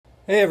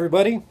Hey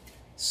everybody,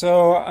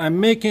 so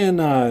I'm making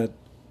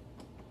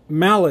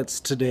mallets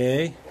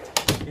today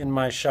in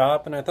my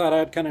shop, and I thought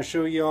I'd kind of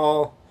show you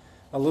all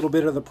a little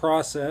bit of the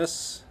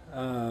process.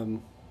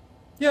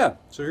 Yeah,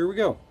 so here we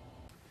go.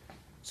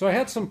 So I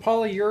had some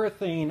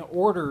polyurethane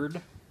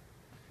ordered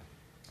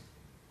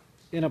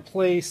in a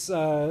place,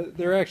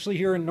 they're actually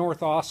here in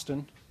North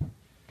Austin,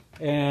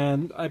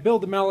 and I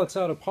build the mallets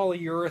out of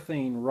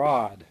polyurethane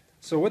rod.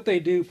 So what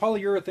they do,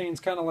 polyurethane is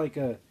kind of like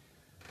a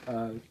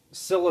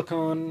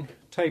silicone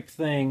type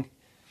thing,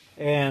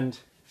 and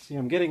see,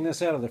 I'm getting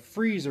this out of the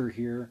freezer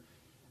here,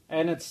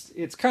 and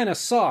it's kind of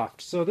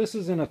soft. So this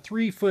is in a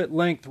 3-foot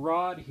length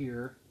rod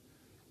here,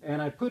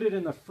 and I put it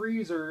in the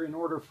freezer in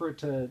order for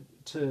it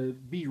to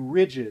be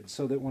rigid,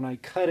 so that when I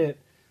cut it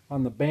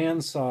on the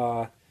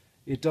bandsaw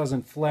it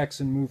doesn't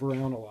flex and move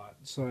around a lot.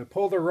 So I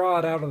pull the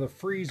rod out of the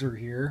freezer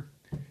here,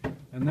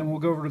 and then we'll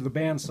go over to the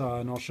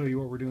bandsaw and I'll show you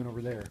what we're doing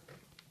over there.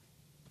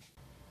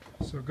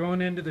 So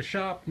going into the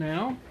shop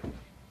now.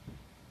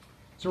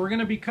 So we're going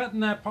to be cutting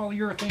that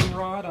polyurethane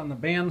rod on the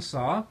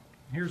bandsaw.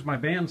 Here's my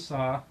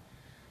bandsaw.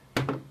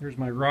 Here's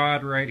my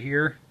rod right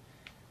here.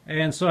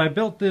 And so I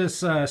built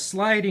this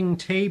sliding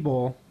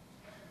table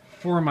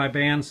for my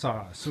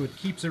bandsaw. So it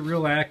keeps it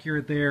real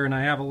accurate there, and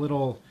I have a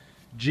little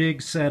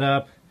jig set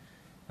up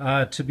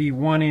to be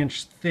 1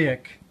 inch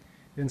thick.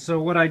 And so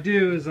what I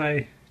do is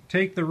I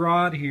take the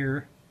rod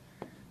here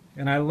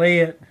and I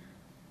lay it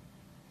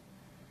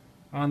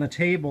on the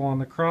table on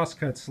the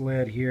crosscut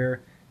sled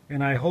here,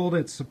 and I hold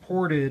it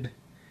supported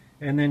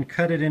and then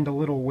cut it into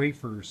little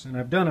wafers. And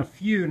I've done a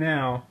few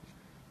now,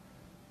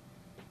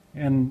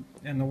 and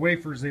the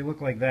wafers, they look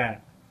like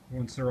that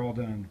once they're all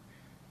done.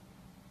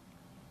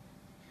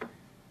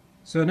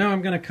 So now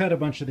I'm going to cut a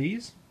bunch of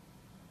these.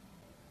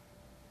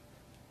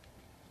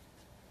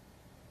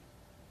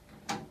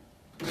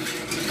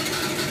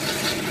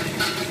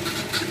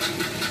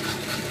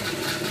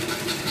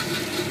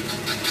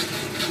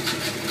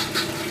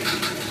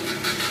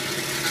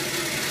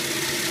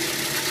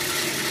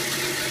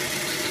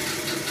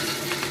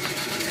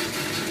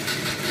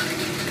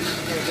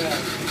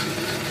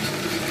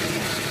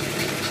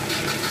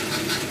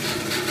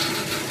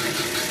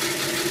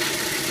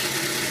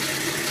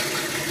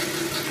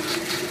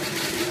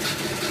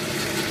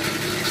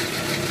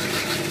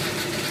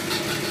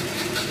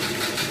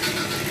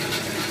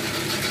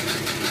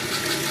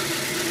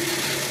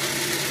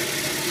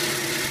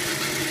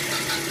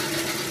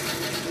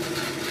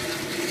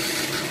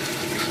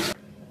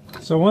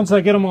 So once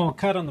I get them all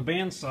cut on the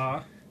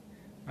bandsaw,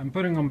 I'm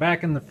putting them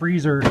back in the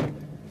freezer.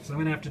 So I'm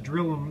going to have to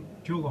drill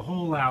the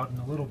hole out in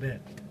a little bit.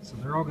 So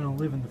they're all going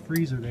to live in the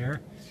freezer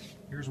there.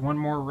 Here's one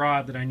more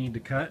rod that I need to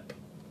cut.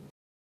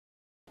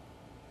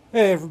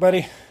 Hey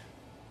everybody,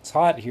 it's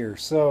hot here.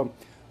 So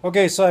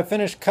okay, so I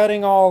finished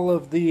cutting all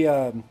of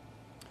the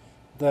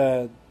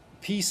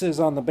pieces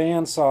on the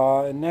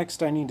bandsaw, and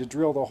next I need to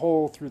drill the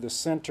hole through the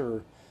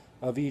center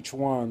of each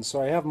one.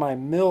 So I have my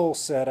mill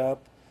set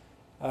up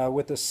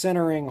with the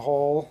centering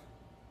hole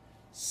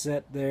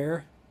set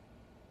there.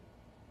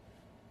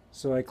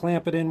 So I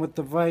clamp it in with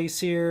the vise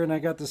here, and I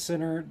got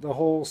the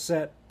hole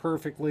set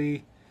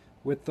perfectly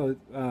with the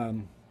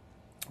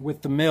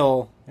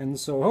mill. And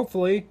so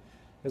hopefully,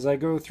 as I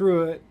go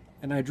through it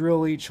and I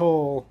drill each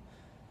hole,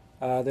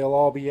 they'll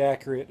all be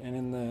accurate and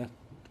in the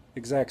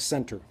exact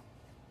center.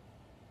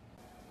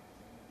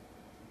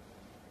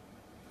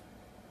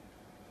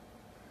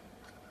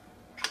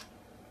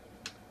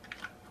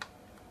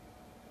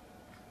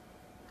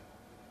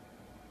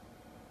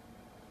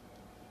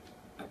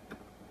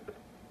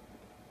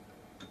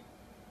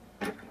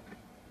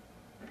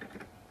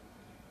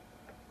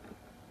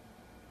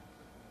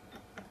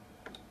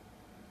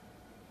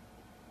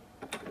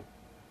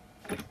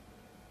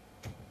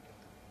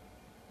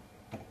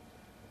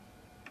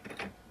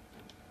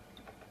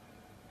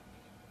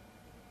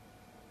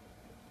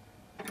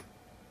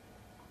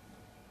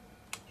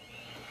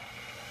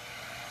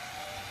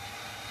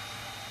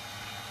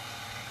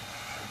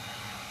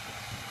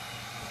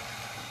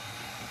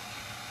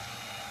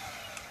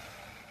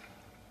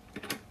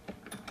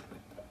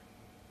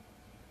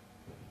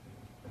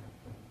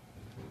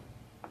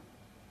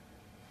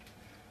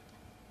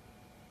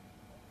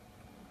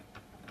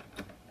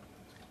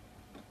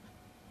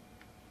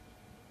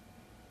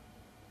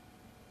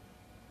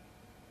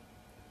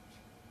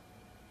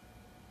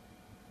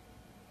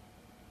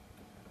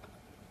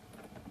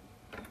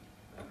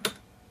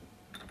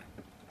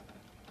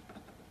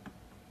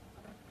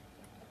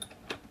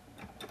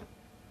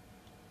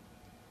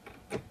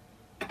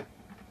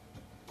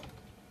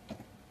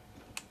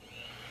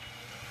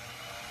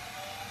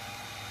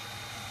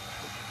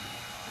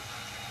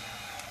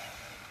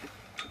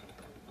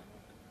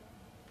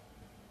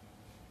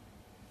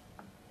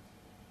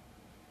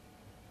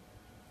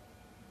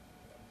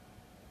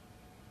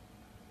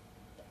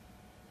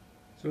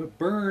 So it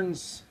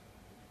burns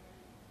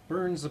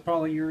the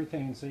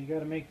polyurethane, so you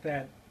got to make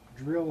that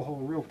drill hole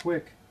real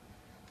quick,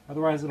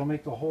 otherwise it'll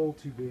make the hole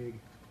too big.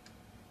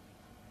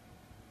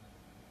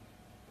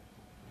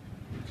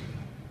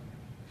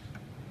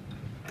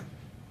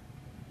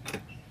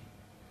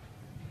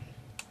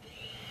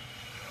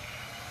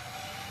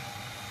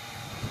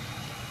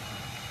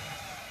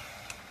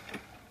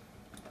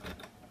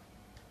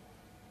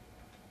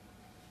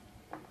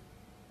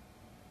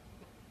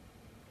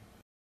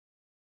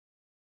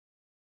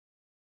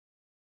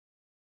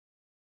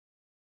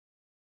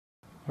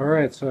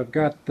 Alright, so I've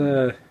got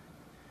the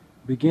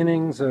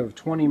beginnings of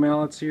 20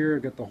 mallets here.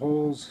 I've got the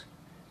holes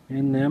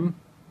in them.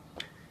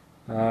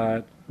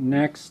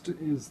 Next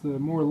is the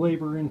more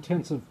labor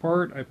intensive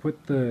part. I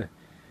put the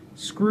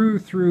screw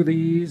through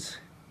these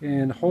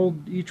and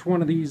hold each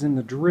one of these in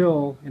the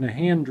drill, in a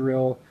hand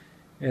drill,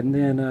 and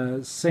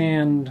then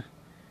sand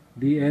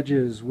the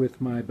edges with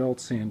my belt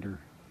sander.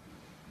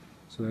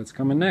 So that's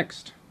coming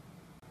next.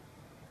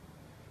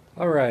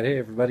 Alright, hey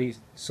everybody.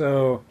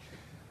 So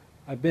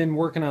I've been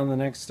working on the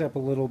next step a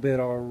little bit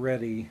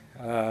already,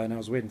 and I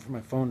was waiting for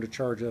my phone to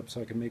charge up so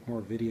I can make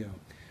more video.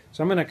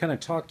 So I'm going to kind of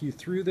talk you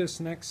through this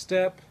next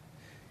step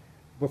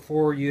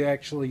before you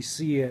actually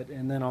see it,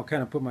 and then I'll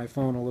kind of put my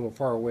phone a little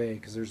far away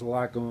because there's a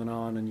lot going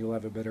on and you'll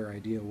have a better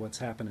idea of what's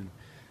happening.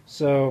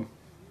 So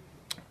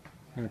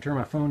I'm going to turn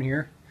my phone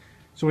here.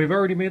 So we've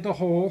already made the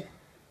hole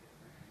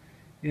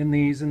in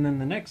these, and then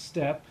the next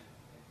step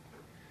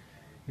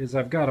is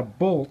I've got a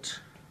bolt.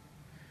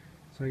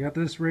 So I got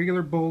this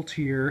regular bolt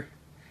here,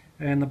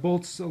 and the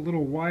bolt's a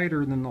little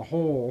wider than the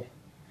hole.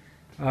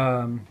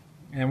 And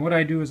what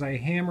I do is I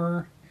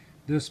hammer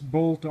this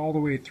bolt all the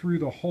way through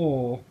the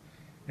hole,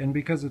 and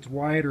because it's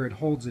wider it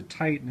holds it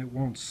tight and it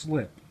won't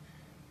slip.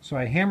 So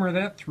I hammer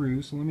that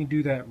through, so let me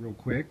do that real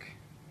quick.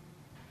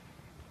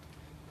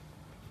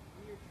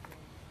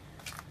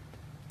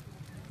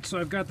 So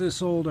I've got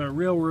this old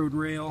railroad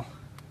rail,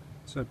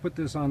 so I put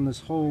this on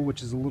this hole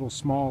which is a little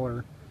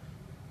smaller,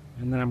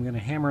 and then I'm going to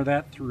hammer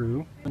that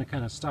through. I'm going to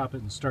kind of stop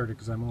it and start it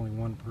because I'm only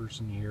one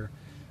person here.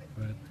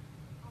 But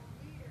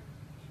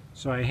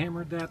so I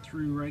hammered that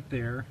through right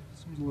there.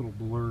 Seems a little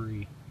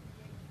blurry.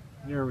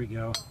 There we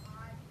go.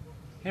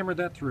 Hammered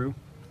that through.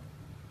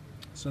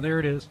 So there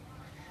it is.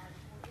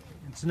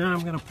 And so now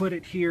I'm going to put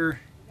it here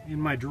in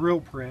my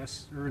drill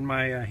press, or in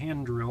my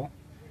hand drill.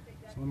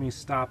 So let me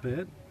stop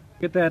it.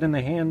 Get that in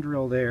the hand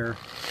drill there,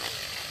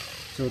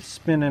 so it's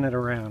spinning it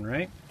around,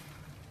 right?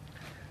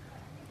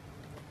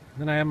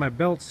 Then I have my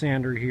belt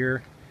sander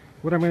here.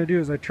 What I'm going to do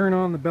is I turn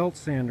on the belt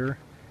sander,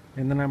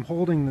 and then I'm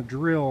holding the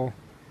drill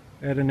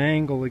at an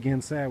angle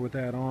against that with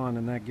that on,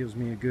 and that gives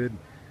me a good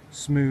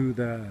smooth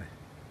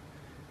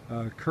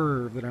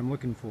curve that I'm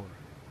looking for.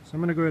 So I'm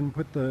going to go ahead and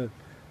put the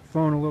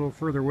phone a little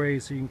further away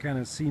so you can kind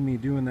of see me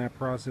doing that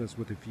process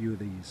with a few of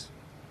these.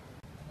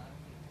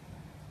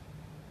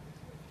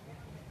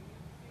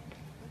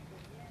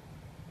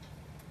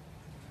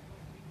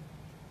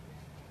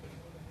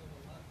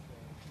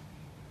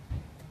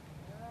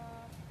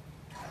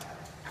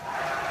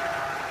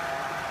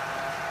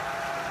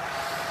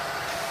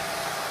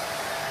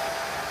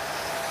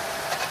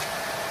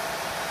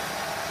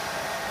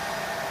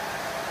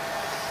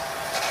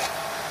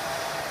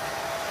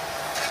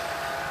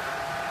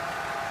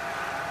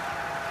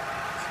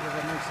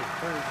 That makes it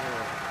clear.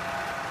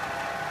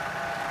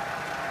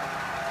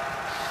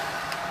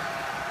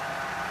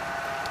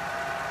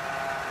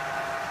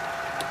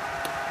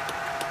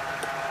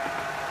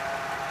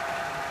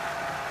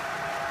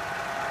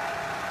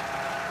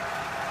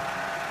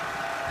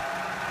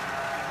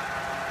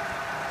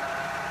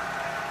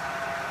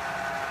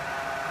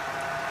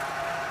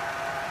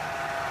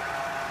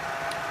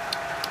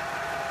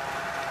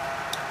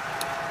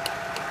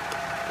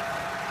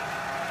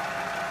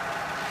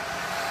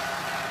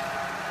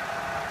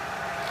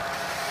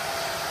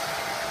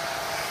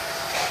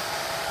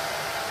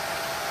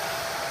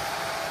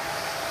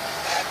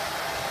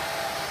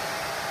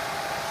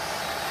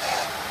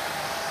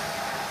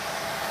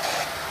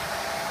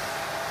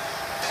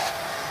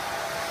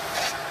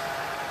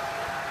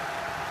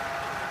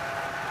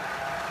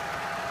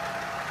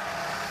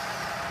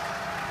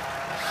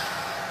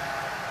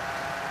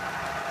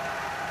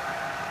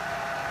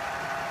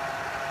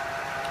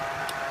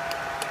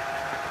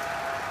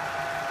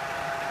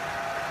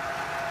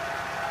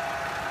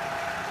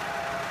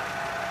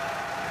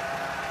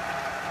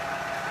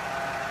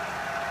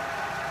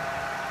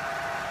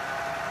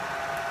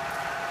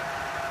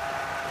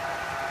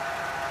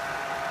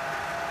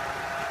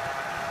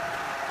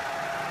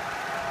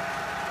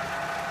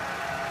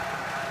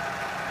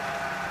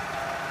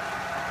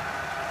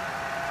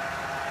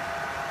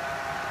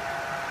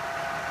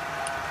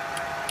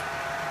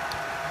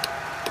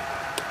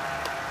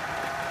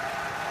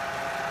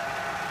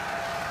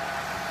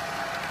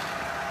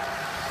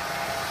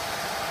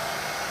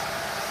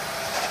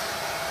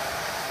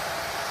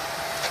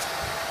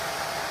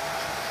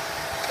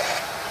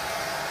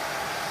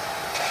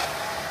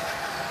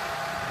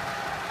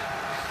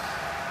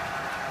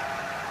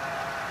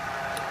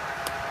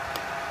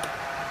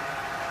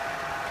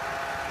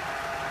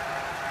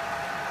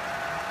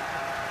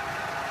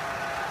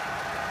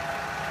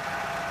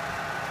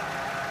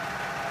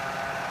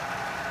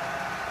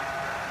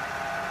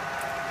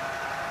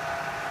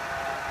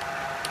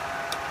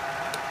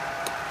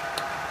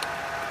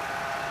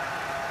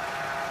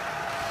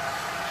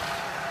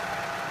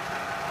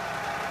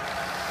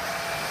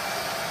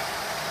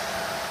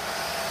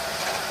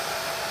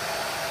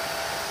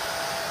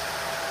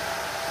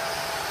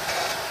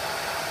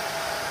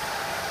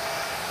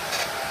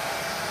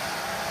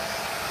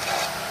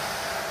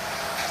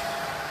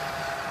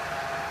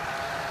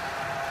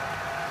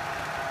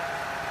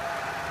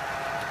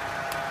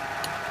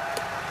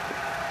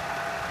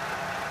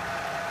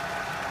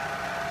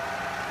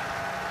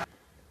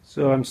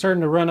 So I'm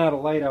starting to run out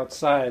of light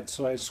outside,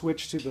 so I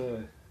switched to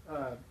the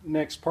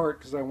next part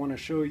because I want to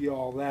show you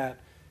all that,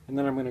 and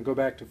then I'm going to go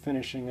back to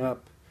finishing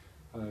up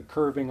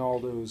curving all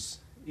those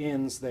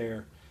ends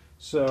there.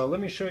 So let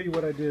me show you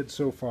what I did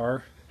so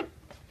far.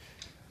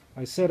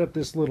 I set up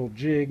this little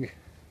jig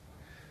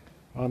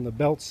on the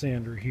belt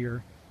sander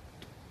here,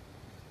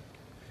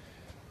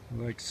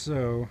 like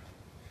so.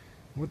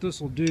 What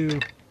this will do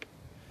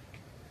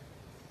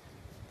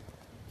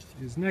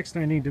is next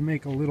I need to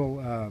make a little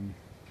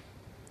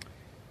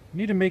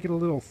it a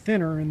little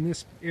thinner in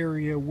this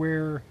area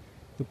where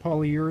the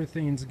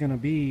polyurethane is going to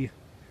be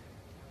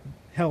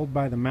held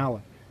by the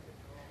mallet.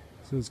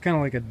 So it's kind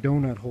of like a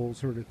donut hole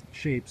sort of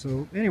shape.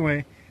 So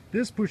anyway,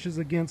 this pushes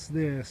against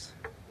this,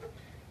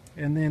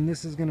 and then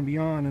this is going to be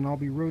on, and I'll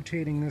be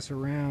rotating this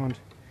around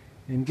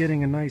and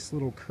getting a nice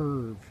little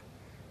curve.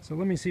 So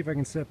let me see if I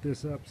can set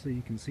this up so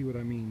you can see what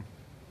I mean.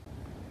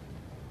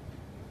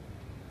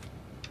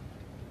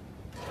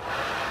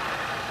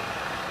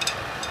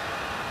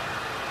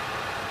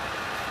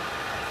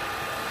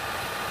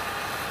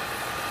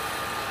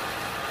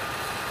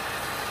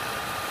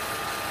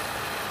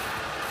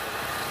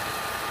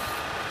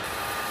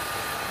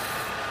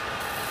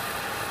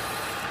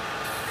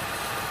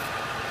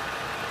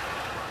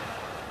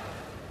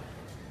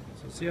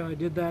 See how I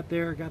did that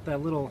there? Got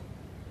that little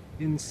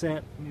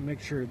inset. Let me make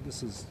sure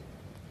this is...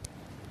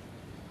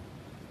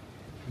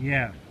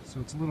 Yeah, so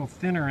it's a little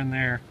thinner in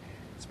there.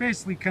 It's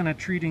basically kind of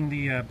treating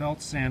the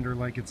belt sander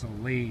like it's a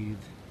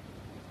lathe.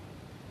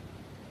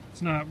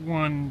 It's not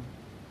 100%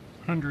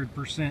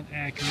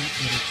 accurate,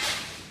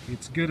 but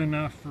it's good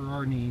enough for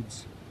our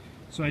needs.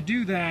 So I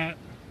do that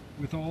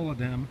with all of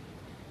them.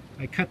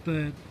 I cut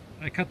the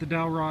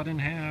dowel rod in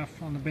half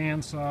on the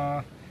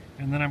bandsaw,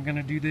 and then I'm going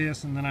to do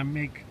this, and then I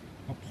make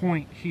a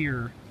point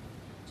here.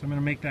 So I'm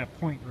going to make that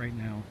point right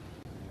now.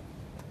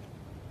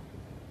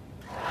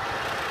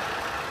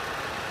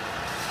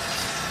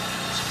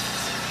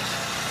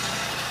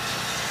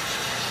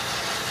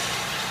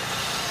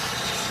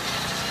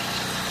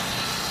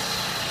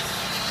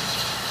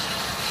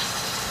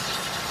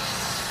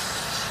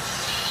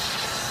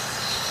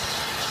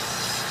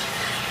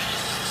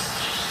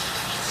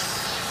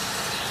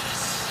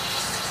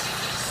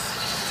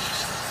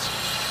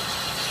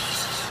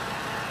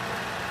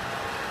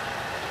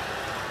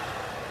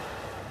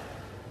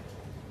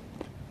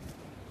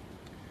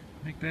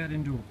 Make that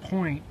into a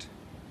point,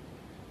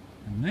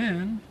 and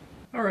then,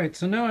 alright,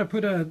 so now I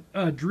put a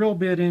drill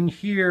bit in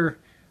here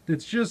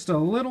that's just a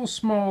little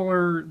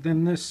smaller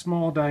than this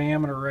small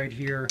diameter right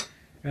here,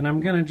 and I'm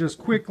going to just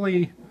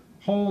quickly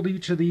hold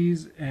each of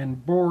these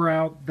and bore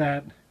out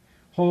that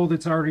hole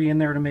that's already in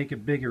there to make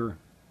it bigger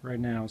right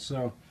now.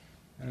 So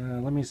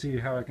let me see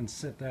how I can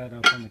set that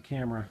up on the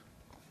camera.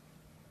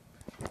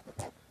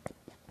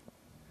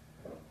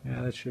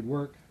 Yeah, that should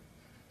work.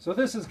 So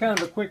this is kind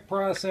of a quick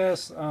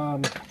process.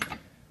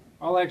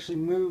 I'll actually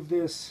move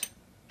this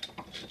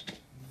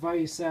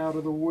vise out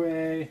of the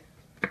way.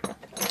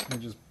 Let me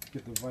just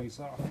get the vise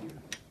off here.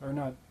 Or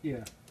not,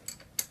 yeah.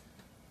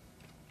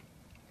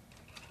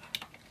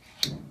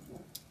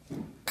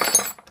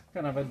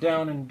 Kind of a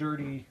down and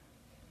dirty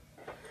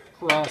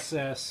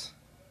process.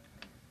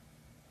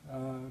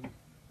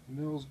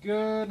 Mill's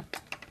good.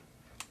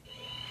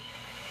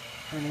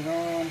 Turn it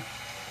on.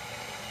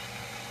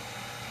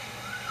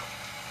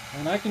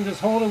 And I can just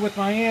hold it with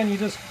my hand. You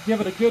just give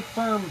it a good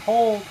firm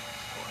hold,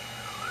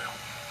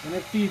 and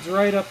it feeds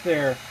right up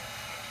there.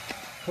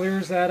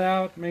 Clears that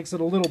out, makes it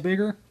a little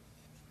bigger.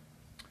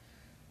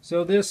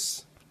 So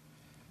this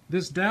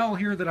dowel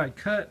here that I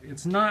cut,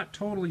 it's not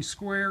totally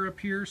square up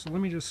here, so let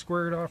me just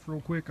square it off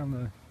real quick on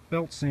the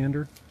belt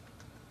sander.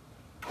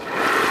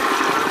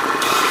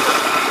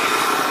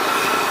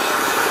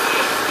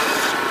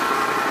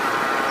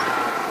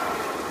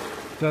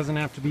 Doesn't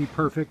have to be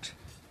perfect.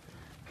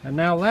 And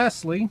now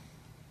lastly,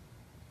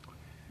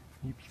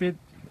 you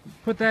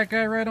put that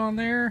guy right on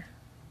there,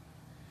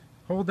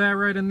 hold that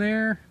right in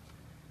there,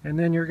 and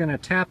then you're going to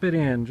tap it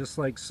in just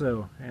like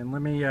so. And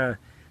let me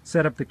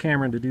set up the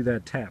camera to do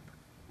that tap.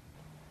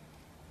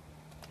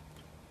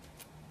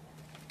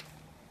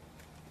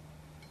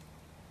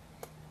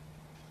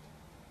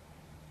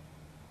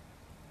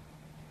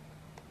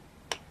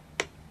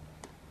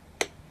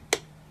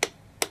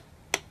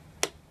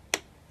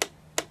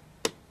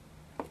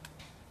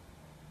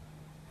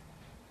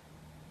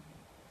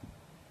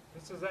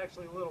 This is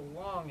actually a little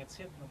long, it's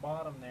hitting the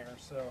bottom there,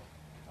 so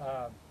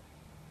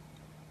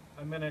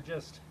I'm going to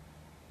just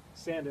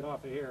sand it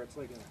off of here. It's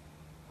like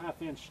a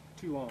 ½ inch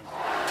too long.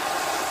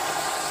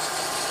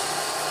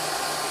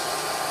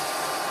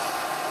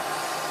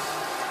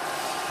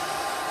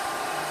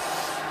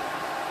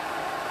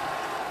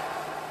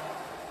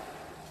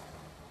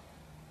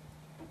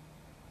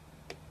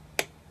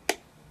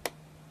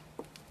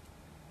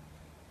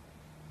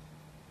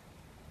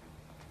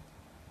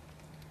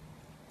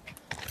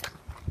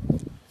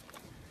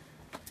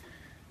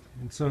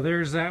 So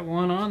there's that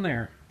one on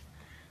there.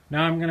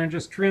 Now I'm going to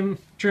just trim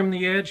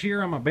the edge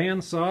here on my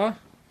bandsaw.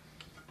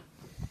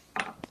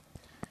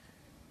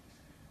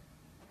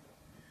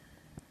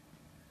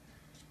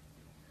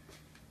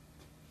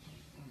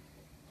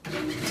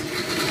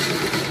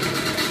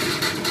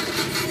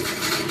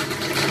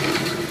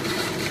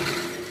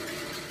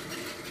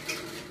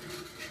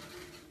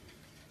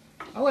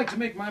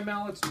 make my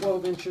mallets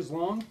 12 inches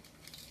long.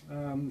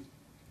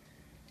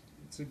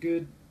 It's a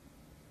good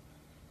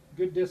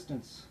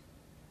distance.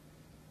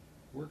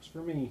 Works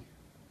for me.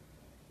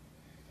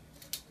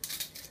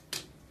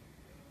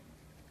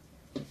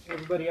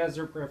 Everybody has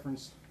their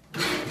preference.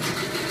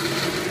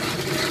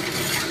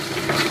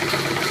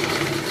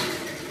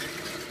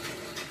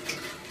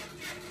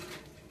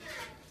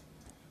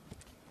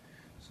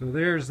 So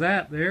there's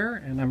that there,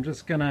 and I'm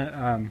just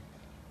gonna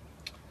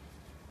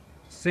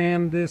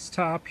sand this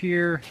top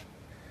here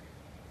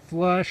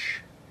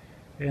flush,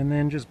 and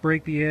then just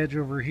break the edge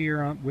over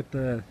here with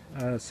the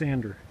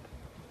sander.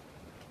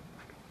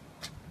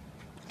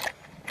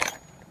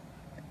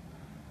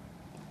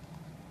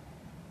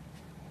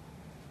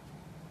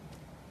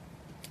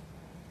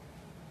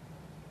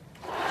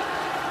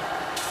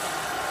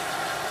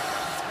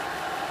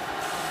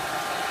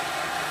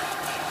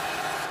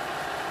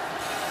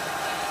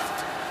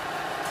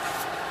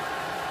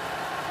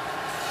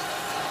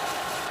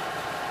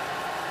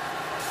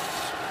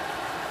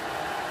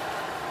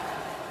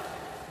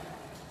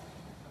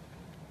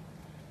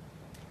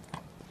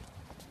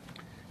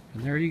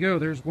 And there you go,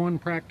 there's one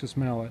practice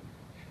mallet.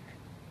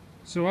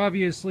 So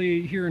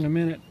obviously here in a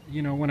minute,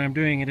 you know, when I'm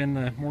doing it in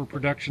the more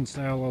production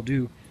style, I'll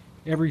do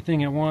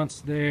everything at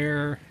once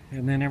there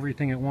and then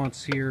everything at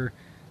once here,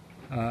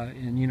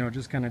 and you know,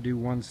 just kind of do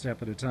one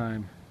step at a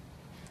time.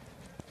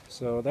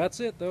 So that's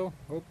it though.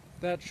 Hope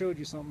that showed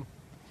you something.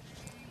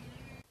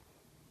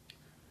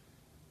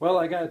 Well,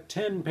 I got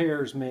 10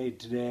 pairs made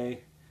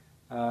today.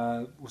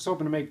 Was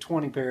hoping to make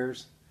 20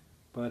 pairs,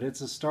 but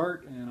it's a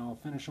start and I'll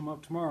finish them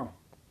up tomorrow.